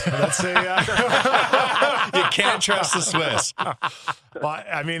accurate. Let's say you can't trust the Swiss. Well,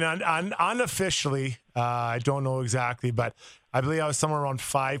 I mean, unofficially, I don't know exactly, but I believe I was somewhere around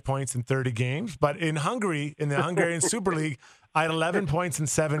 5 points in 30 games. But in Hungary, in the Hungarian Super League, I had 11 points in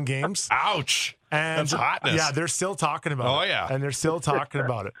 7 games. Ouch! And that's hotness. Yeah, they're still talking about it. Oh yeah, and they're still talking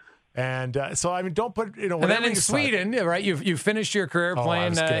about it. And so, I mean, don't put, And then in Sweden, right, you finished your career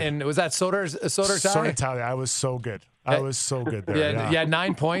playing was that Södertälje? I was so good. I was so good there. Yeah, you had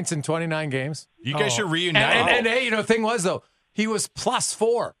 9 points in 29 games. You guys should reunite. And hey, the thing was, though, he was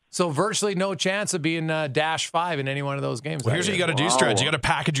 +4. So virtually no chance of being -5 in any one of those games. Well, here's what you got to do, Strudge. You got to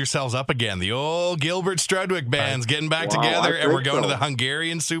package yourselves up again. The old Gilbert Strudwick band's getting back together, and we're going to the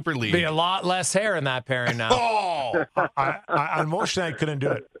Hungarian Super League. Be a lot less hair in that pairing now. Emotionally, I couldn't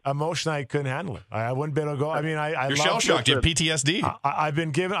do it. Emotionally, I couldn't handle it. I wouldn't be able to go. I mean, you're shell-shocked. You have PTSD. I've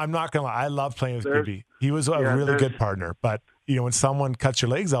been given. I'm not going to lie. I love playing with Gibby. He was a really good partner, but when someone cuts your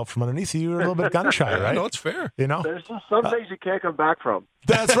legs out from underneath you, you're a little bit gun shy, right? No, it's fair. There's just some things you can't come back from.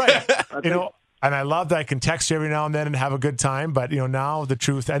 That's right. And I love that I can text you every now and then and have a good time. But, now the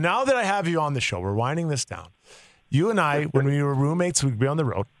truth, and now that I have you on the show, we're winding this down. You and I, when we were roommates, we'd be on the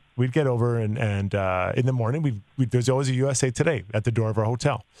road. We'd get over and in the morning, there's always a USA Today at the door of our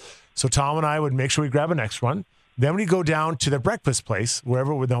hotel. So Tom and I would make sure we grab an extra one. Then we'd go down to the breakfast place,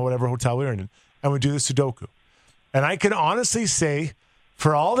 whatever hotel we were in, and we'd do the Sudoku. And I can honestly say,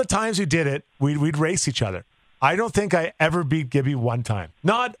 for all the times we did it, we'd race each other. I don't think I ever beat Gibby one time.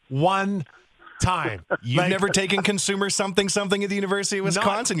 Not one time. You've never taken consumer something at the University of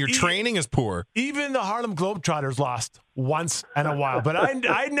Wisconsin. Your training is poor. Even the Harlem Globetrotters lost once in a while, but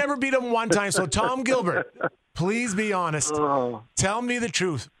I never beat them one time. So Tom Gilbert, please be honest. Tell me the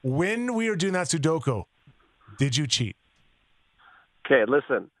truth. When we were doing that Sudoku, did you cheat? Okay,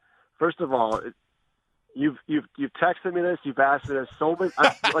 listen. First of all, you've texted me this. You've asked me this so many.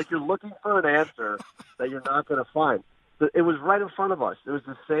 Like you're looking for an answer that you're not going to find. It was right in front of us. It was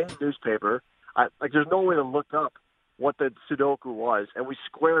the same newspaper. There's no way to look up what the Sudoku was, and we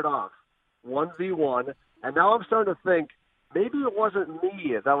squared off 1v1. And now I'm starting to think maybe it wasn't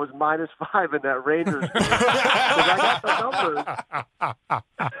me that was -5 in that Rangers game. 'Cause I got the numbers.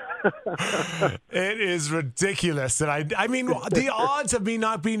 It is ridiculous. And I mean, the odds of me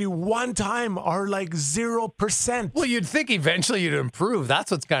not beating you one time are like 0%. Well, you'd think eventually you'd improve. That's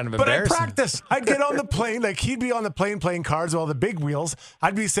what's kind of But I embarrassing. practice. I'd get on the plane. Like he'd be on the plane playing cards with all the big wheels.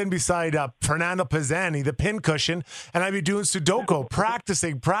 I'd be sitting beside Fernando Pizzani, the pincushion, and I'd be doing Sudoku,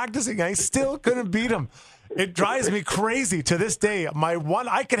 practicing. I still couldn't beat him. It drives me crazy to this day.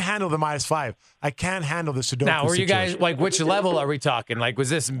 I can handle the -5. I can't handle the Sudoku. Now, were you guys which level are we talking? Like, was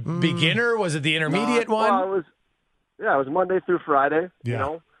this beginner? Was it the intermediate one? Well, it was Monday through Friday.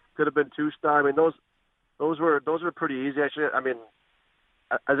 Yeah. Could have been 2-star. I mean, those were pretty easy. Actually, I mean,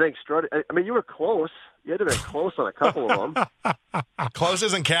 I think you were close. You had to be close on a couple of them. Close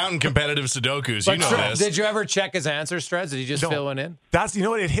doesn't count in competitive Sudokus. But You know this. Did you ever check his answers, Streds? Did you just fill one in? What?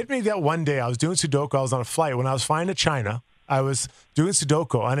 It hit me that one day. I was doing Sudoku. I was on a flight. When I was flying to China, I was doing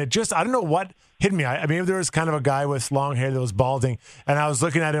Sudoku. And I don't know what hit me. I mean, there was kind of a guy with long hair that was balding. And I was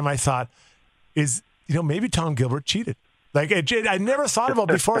looking at him. I thought, maybe Tom Gilbert cheated. Like, I never thought about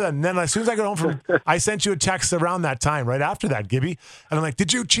it before that. And then as soon as I got home I sent you a text around that time, right after that, Gibby. And I'm like,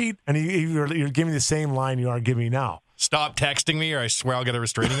 did you cheat? And you're giving me the same line you are giving me now. Stop texting me or I swear I'll get a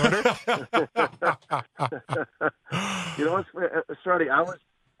restraining order. You know what's funny? I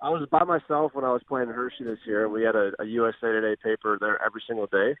was by myself when I was playing Hershey this year. We had a USA Today paper there every single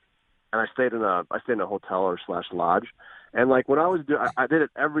day. And I stayed in a hotel or /lodge. And like when I was I did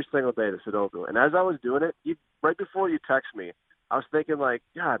it every single day, the Sudoku. And as I was doing it, right before you text me, I was thinking like,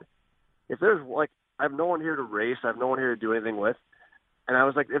 God, if there's I have no one here to race, I have no one here to do anything with. And I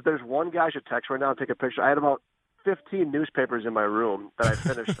was like, if there's one guy I should text right now and take a picture. I had about 15 newspapers in my room that I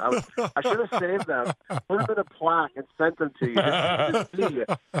finished. I should have saved them, put them in a plaque, and sent them to you just to see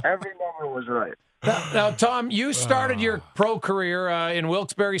every number was right. Now, Tom, you started your pro career in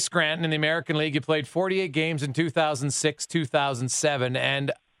Wilkes-Barre Scranton in the American League. You played 48 games in 2006, 2007,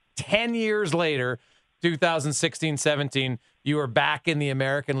 and 10 years later, 2016-17, you were back in the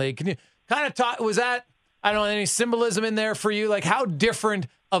American League. Can you kind of talk, was that, I don't know, any symbolism in there for you? Like, how different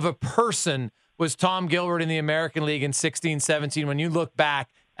of a person was Tom Gilbert in the American League in 16-17 when you look back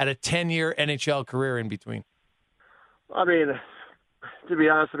at a 10-year NHL career in between? I mean, to be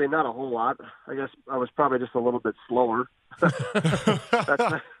honest, not a whole lot. I guess I was probably just a little bit slower.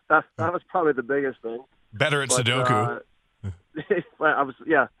 that was probably the biggest thing. Better at Sudoku. I was,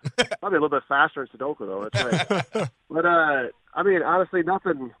 probably a little bit faster in Sudoku though. That's right. But honestly,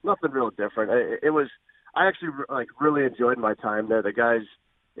 nothing real different. I actually really enjoyed my time there. The guys,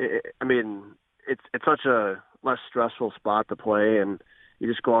 it's such a less stressful spot to play, and you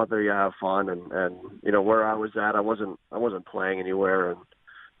just go out there, you have fun, and where I was at, I wasn't playing anywhere, and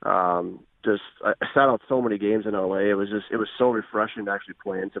I sat out so many games in LA. It was so refreshing to actually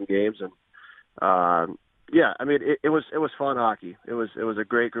play in some games, and it was fun hockey. It was a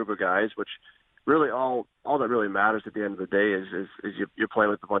great group of guys, which really all that really matters at the end of the day is you're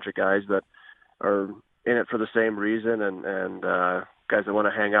playing with a bunch of guys that are in it for the same reason, and guys that want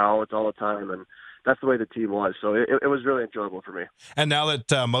to hang out all the time, and that's the way the team was. So it was really enjoyable for me. And now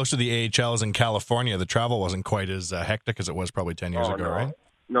that most of the AHL is in California, the travel wasn't quite as hectic as it was probably 10 years ago, right?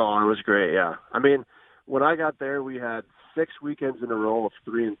 No, it was great, yeah. When I got there, we had 6 weekends in a row of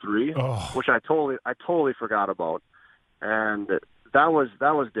 3-3, which I totally forgot about. And that was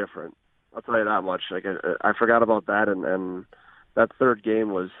different. I'll tell you that much. I forgot about that, and that third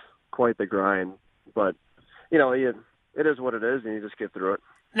game was quite the grind. But, it is what it is, and you just get through it.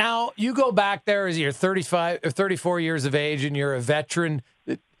 Now, you go back there as you're 35 or 34 years of age and you're a veteran.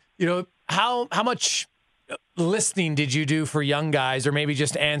 How much listening did you do for young guys, or maybe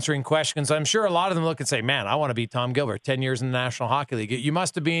just answering questions? I'm sure a lot of them look and say, man, I want to be Tom Gilbert, 10 years in the National Hockey League. You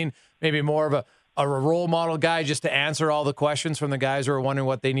must have been maybe more of a role model guy just to answer all the questions from the guys who are wondering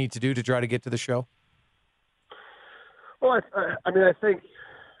what they need to do to try to get to the show. Well, I think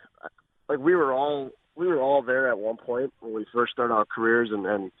like we were all there at one point when we first started our careers,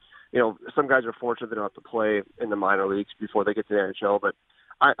 and some guys are fortunate they don't have to play in the minor leagues before they get to the NHL. But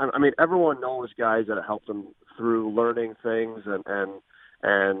I mean, everyone knows guys that helped them through learning things and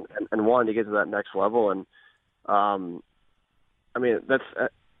wanting to get to that next level. And I mean,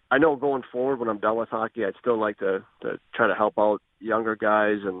 I know going forward when I'm done with hockey, I'd still like to try to help out younger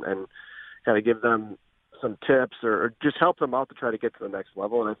guys and kind of give them some tips or just help them out to try to get to the next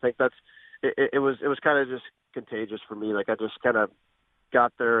level. And I think it was kind of just contagious for me. Like I just kind of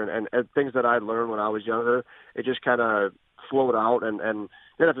got there and things that I learned when I was younger, it just kind of flowed out and didn't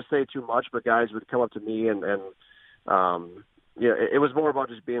have to say too much, but guys would come up to me and it was more about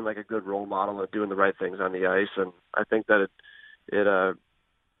just being like a good role model and doing the right things on the ice. And I think that it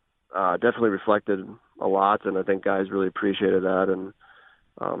definitely reflected a lot, and I think guys really appreciated that. And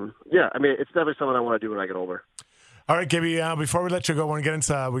I mean, it's definitely something I want to do when I get older. All right, Gibby, before we let you go, I want to get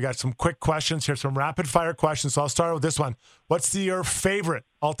into, we got some quick questions here, some rapid fire questions. So I'll start with this one. What's your favorite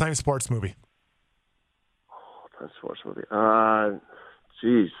all-time sports movie? All-time sports movie?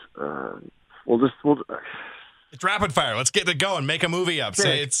 It's rapid fire. Let's get it going. Make a movie up.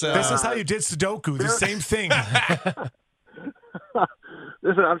 Say it's. This is how you did Sudoku. The same thing.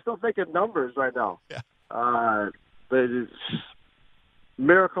 Listen, I'm still thinking numbers right now. Yeah.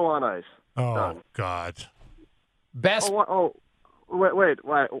 Miracle on Ice. Oh, Done. God. Best. Wait.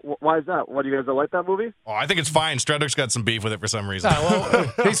 Why is that? What, do you guys don't like that movie? Oh, I think it's fine. Strudwick's got some beef with it for some reason.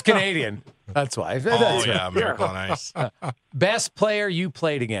 He's Canadian. That's why. Miracle on Ice. Best player you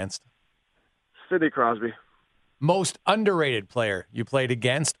played against? Sidney Crosby. Most underrated player you played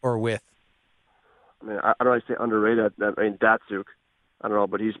against or with? I mean, I don't really say underrated. I mean, Datsuk. I don't know,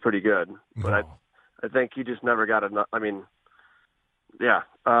 but he's pretty good. But I think he just never got enough. I mean,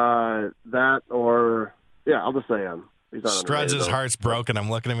 that or I'll just say him. Struds' heart's broken. I'm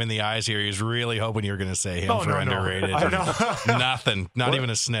looking him in the eyes here. He's really hoping you were going to say him underrated. I know. Nothing. Not even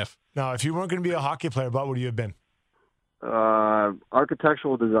a sniff. No, if you weren't going to be a hockey player, what would you have been?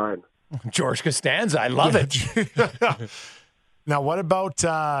 Architectural design. George Costanza. I love it. Now, what about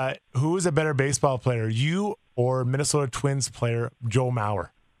who is a better baseball player, you or Minnesota Twins player Joe Mauer?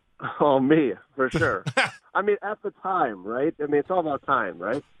 Oh, me, for sure. I mean, at the time, right? I mean, it's all about time,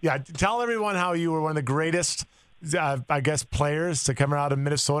 right? Yeah, tell everyone how you were one of the greatest, I guess, players to come out of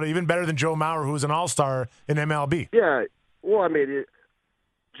Minnesota, even better than Joe Mauer, who's an all-star in MLB. Yeah, well, I mean,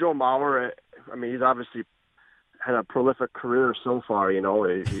 Joe Mauer, I mean, he's obviously had a prolific career so far,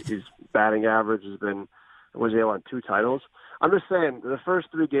 his batting average was on 2 titles. I'm just saying, the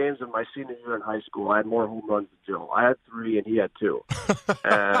first 3 games of my senior year in high school, I had more home runs than Joe. I had 3 and he had 2.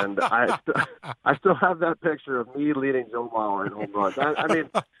 And I still have that picture of me leading Joe Mauer in home runs. I mean,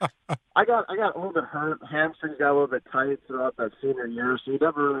 I got a little bit hurt. Hamstrings got a little bit tight throughout that senior year, so you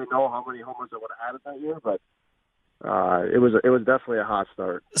never really know how many home runs I would have had that year, but it was definitely a hot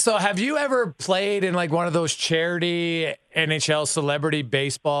start. So have you ever played in like one of those charity NHL celebrity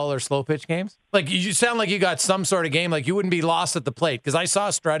baseball or slow pitch games? Like you sound like you got some sort of game, like you wouldn't be lost at the plate. Because I saw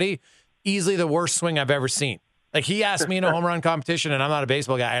Struddy, easily the worst swing I've ever seen. Like he asked me in a home run competition, and I'm not a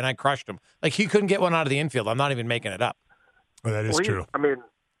baseball guy, and I crushed him. Like he couldn't get one out of the infield. I'm not even making it up. Well, that is true. I mean,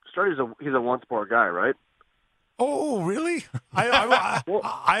 Struddy's he's a one sport guy, right? Oh, really? I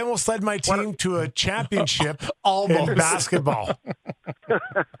almost led my team to a championship in basketball.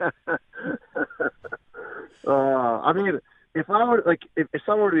 I mean, if someone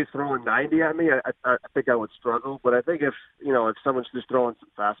were to be throwing 90 at me, I think I would struggle. But I think if someone's just throwing some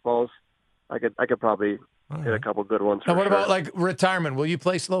fastballs, I could probably hit a couple good ones. And what about like retirement? Will you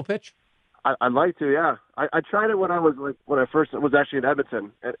play slow pitch? I'd like to, yeah. I tried it when I first was actually in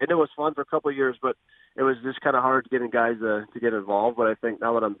Edmonton, and it was fun for a couple of years, but it was just kind of hard getting guys to get involved. But I think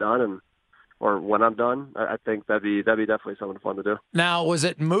now that I'm done, or when I'm done, I think that'd be definitely something fun to do. Now, was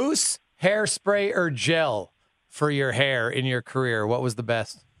it mousse, hairspray, or gel for your hair in your career? What was the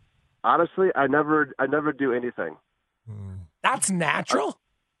best? Honestly, I never do anything. That's natural.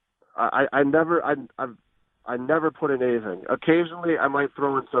 I never put in anything. Occasionally, I might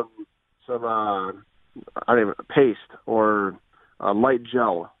throw in some paste or light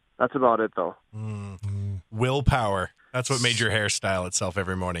gel. That's about it, though. Willpower. That's what made your hair style itself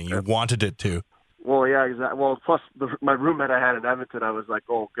every morning. You wanted it to. Well, yeah, exactly. Well, plus my roommate I had in Edmonton, I was like,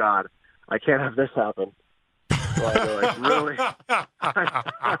 oh God, I can't have this happen. So I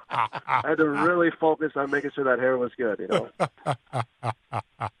had to really focus on making sure that hair was good, you know.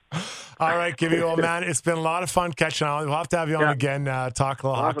 All right, Gibby, old man, it's been a lot of fun catching on. We'll have to have you on again, talk a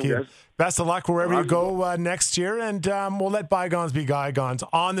little hockey. Guys. Best of luck wherever you go next year, and we'll let bygones be bygones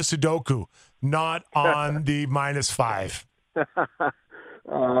on the Sudoku, not on the -5.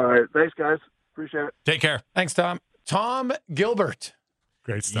 All right, thanks, guys. Appreciate it. Take care. Thanks, Tom. Tom Gilbert.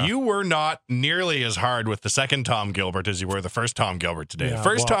 Great stuff. You were not nearly as hard with the second Tom Gilbert as you were the first Tom Gilbert today. Yeah, the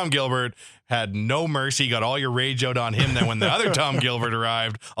first Tom Gilbert had no mercy, got all your rage out on him. Then when the other Tom Gilbert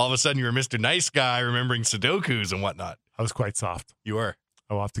arrived, all of a sudden you were Mr. Nice Guy remembering Sudokus and whatnot. I was quite soft. You were.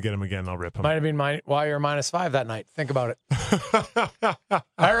 I'll have to get him again. I'll rip him. Might have been why you're -5 that night. Think about it. All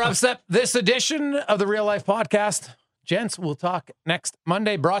right, wraps up this edition of the Real Life Podcast. Gents, we'll talk next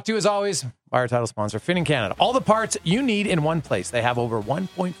Monday. Brought to you, as always, by our title sponsor, Finning Canada. All the parts you need in one place. They have over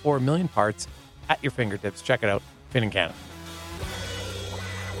 1.4 million parts at your fingertips. Check it out, Finning Canada.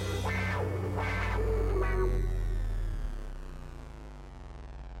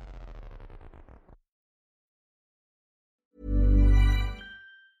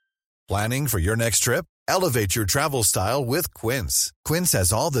 Planning for your next trip? Elevate your travel style with Quince. Quince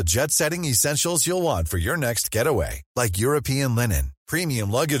has all the jet-setting essentials you'll want for your next getaway, like European linen,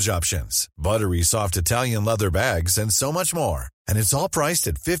 premium luggage options, buttery soft Italian leather bags, and so much more. And it's all priced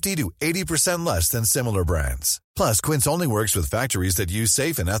at 50 to 80% less than similar brands. Plus, Quince only works with factories that use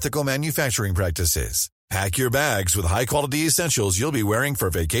safe and ethical manufacturing practices. Pack your bags with high-quality essentials you'll be wearing for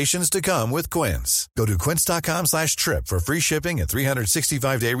vacations to come with Quince. Go to quince.com/trip for free shipping and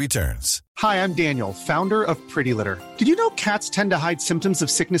 365-day returns. Hi, I'm Daniel, founder of Pretty Litter. Did you know cats tend to hide symptoms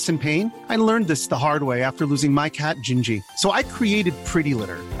of sickness and pain? I learned this the hard way after losing my cat, Gingy. So I created Pretty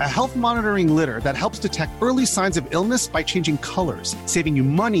Litter, a health monitoring litter that helps detect early signs of illness by changing colors, saving you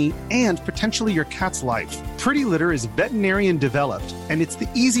money and potentially your cat's life. Pretty Litter is veterinarian developed, and it's the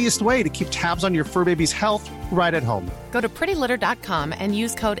easiest way to keep tabs on your fur baby's health right at home. Go to prettylitter.com and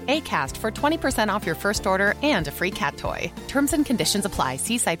use code ACAST for 20% off your first order and a free cat toy. Terms and conditions apply.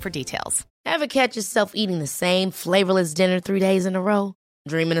 See site for details. Ever catch yourself eating the same flavorless dinner 3 days in a row?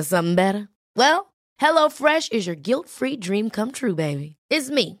 Dreaming of something better? Well, HelloFresh is your guilt-free dream come true, baby. It's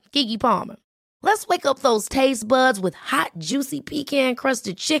me, Keke Palmer. Let's wake up those taste buds with hot, juicy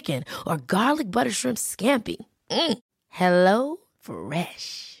pecan-crusted chicken or garlic butter shrimp scampi. Hello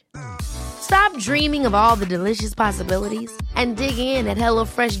Fresh. Stop dreaming of all the delicious possibilities and dig in at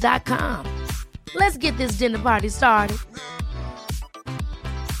HelloFresh.com. Let's get this dinner party started.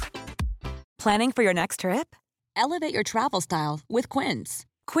 Planning for your next trip? Elevate your travel style with Quince.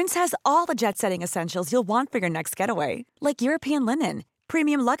 Quince has all the jet-setting essentials you'll want for your next getaway, like European linen,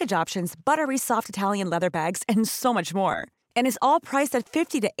 premium luggage options, buttery soft Italian leather bags, and so much more. And is all priced at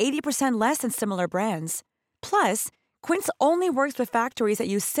 50 to 80% less than similar brands. Plus, Quince only works with factories that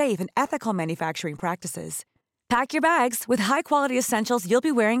use safe and ethical manufacturing practices. Pack your bags with high-quality essentials you'll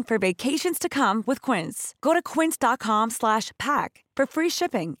be wearing for vacations to come with Quince. Go to quince.com/pack for free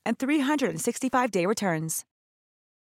shipping and 365-day returns.